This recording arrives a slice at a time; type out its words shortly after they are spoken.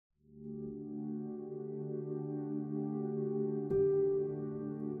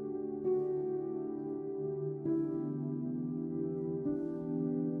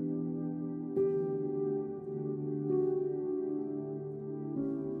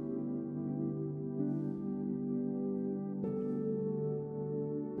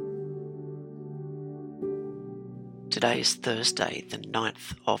Today is Thursday, the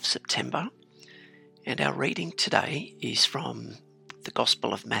 9th of September, and our reading today is from the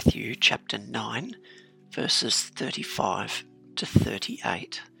Gospel of Matthew, chapter 9, verses 35 to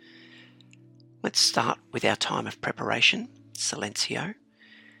 38. Let's start with our time of preparation, Silencio,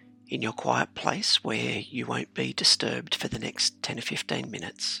 in your quiet place where you won't be disturbed for the next 10 or 15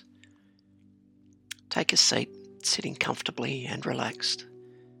 minutes. Take a seat, sitting comfortably and relaxed.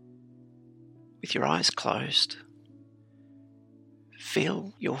 With your eyes closed,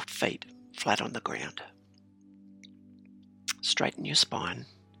 feel your feet flat on the ground. Straighten your spine.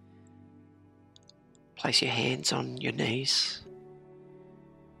 Place your hands on your knees.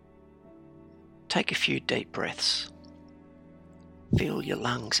 Take a few deep breaths. Feel your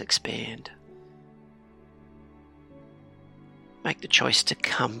lungs expand. Make the choice to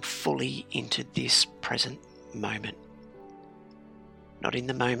come fully into this present moment, not in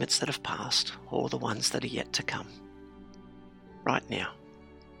the moments that have passed or the ones that are yet to come. Right now.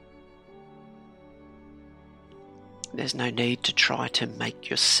 There's no need to try to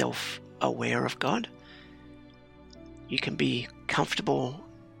make yourself aware of God. You can be comfortable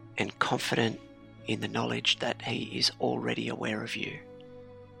and confident in the knowledge that He is already aware of you.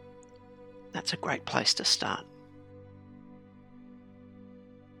 That's a great place to start.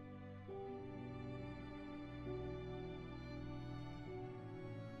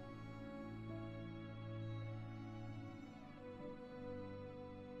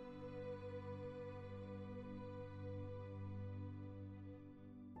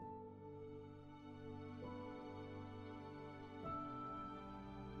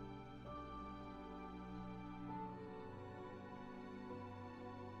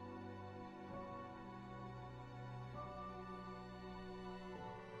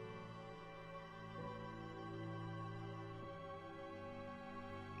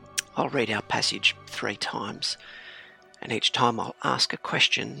 I'll read our passage 3 times, and each time I'll ask a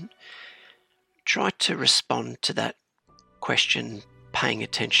question. Try to respond to that question paying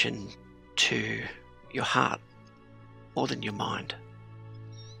attention to your heart more than your mind.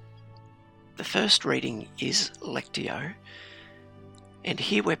 The first reading is Lectio, and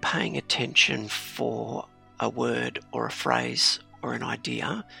here we're paying attention for a word or a phrase or an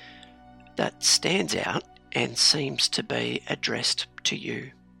idea that stands out and seems to be addressed to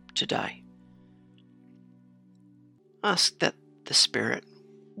you today. Ask that the Spirit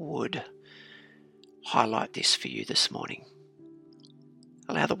would highlight this for you this morning.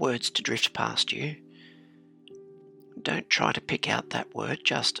 Allow the words to drift past you. Don't try to pick out that word,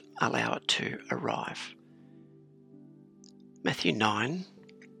 just allow it to arrive. Matthew 9,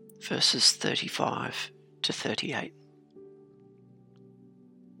 verses 35 to 38.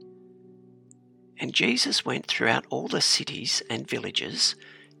 And Jesus went throughout all the cities and villages,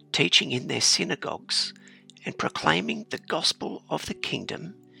 teaching in their synagogues and proclaiming the gospel of the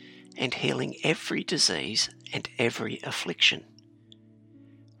kingdom and healing every disease and every affliction.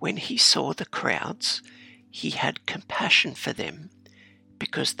 When he saw the crowds, he had compassion for them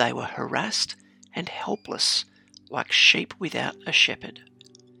because they were harassed and helpless like sheep without a shepherd.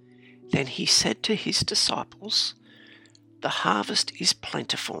 Then he said to his disciples, "The harvest is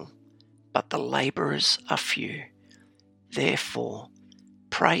plentiful, but the labourers are few. Therefore,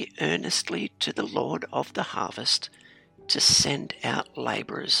 pray earnestly to the Lord of the harvest to send out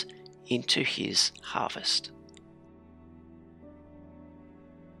labourers into his harvest."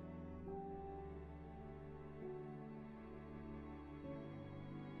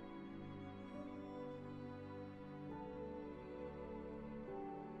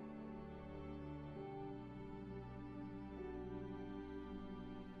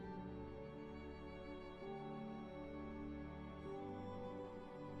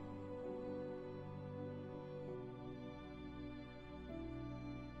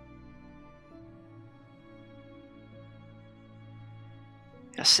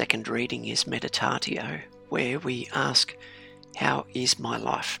 Our second reading is Meditatio, where we ask, how is my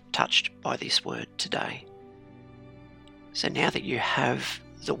life touched by this word today? So now that you have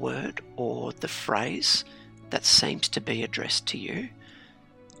the word or the phrase that seems to be addressed to you,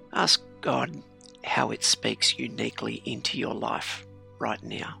 ask God how it speaks uniquely into your life right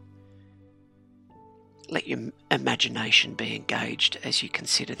now. Let your imagination be engaged as you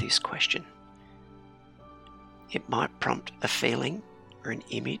consider this question. It might prompt a feeling or an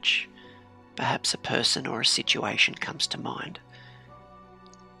image, perhaps a person or a situation comes to mind.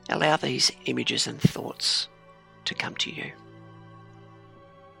 Allow these images and thoughts to come to you.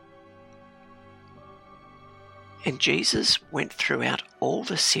 And Jesus went throughout all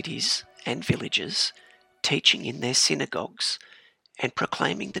the cities and villages, teaching in their synagogues and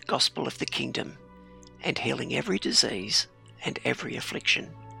proclaiming the gospel of the kingdom and healing every disease and every affliction.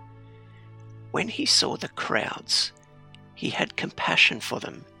 When he saw the crowds, he had compassion for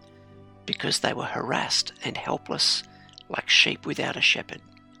them, because they were harassed and helpless like sheep without a shepherd.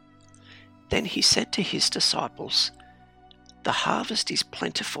 Then he said to his disciples, "The harvest is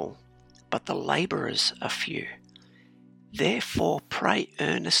plentiful, but the labourers are few. Therefore pray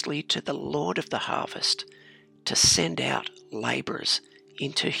earnestly to the Lord of the harvest to send out labourers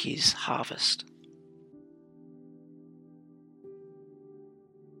into his harvest."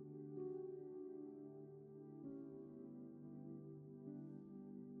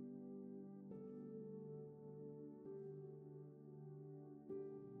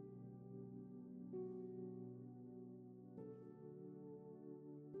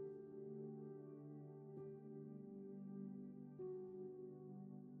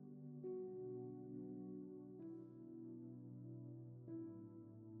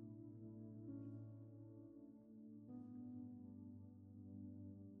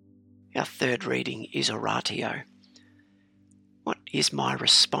 Our third reading is Oratio. What is my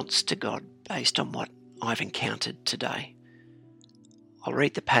response to God based on what I've encountered today? I'll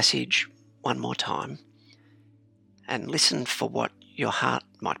read the passage one more time and listen for what your heart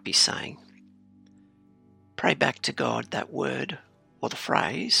might be saying. Pray back to God that word or the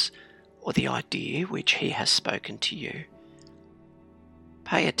phrase or the idea which he has spoken to you.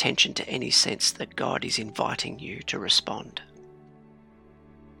 Pay attention to any sense that God is inviting you to respond.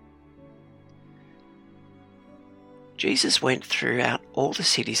 Jesus went throughout all the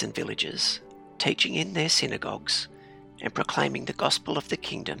cities and villages, teaching in their synagogues and proclaiming the gospel of the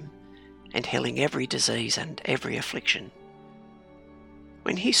kingdom and healing every disease and every affliction.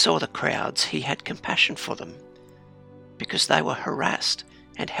 When he saw the crowds, he had compassion for them, because they were harassed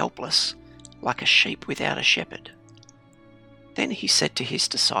and helpless like a sheep without a shepherd. Then he said to his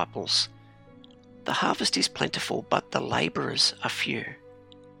disciples, "The harvest is plentiful, but the labourers are few.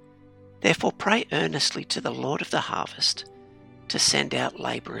 Therefore pray earnestly to the Lord of the harvest to send out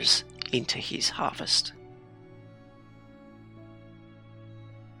labourers into his harvest."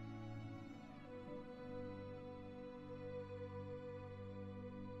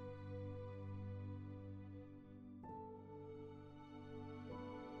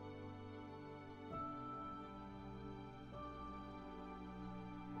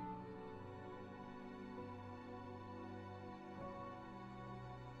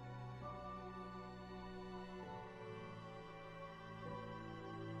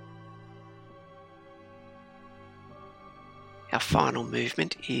 Our final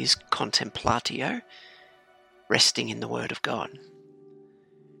movement is contemplatio, resting in the Word of God.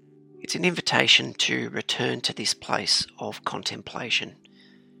 It's an invitation to return to this place of contemplation,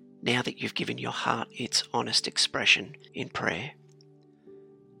 now that you've given your heart its honest expression in prayer.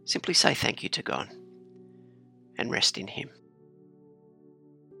 Simply say thank you to God and rest in him.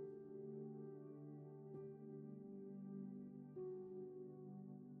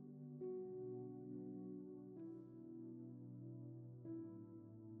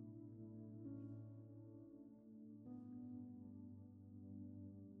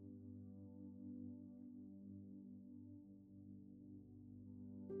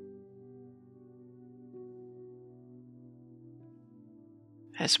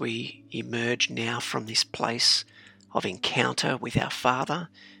 As we emerge now from this place of encounter with our Father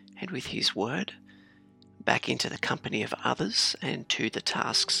and with his word, back into the company of others and to the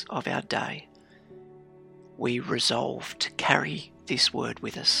tasks of our day, we resolve to carry this word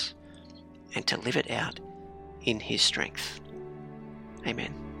with us and to live it out in his strength.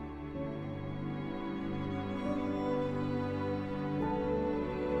 Amen.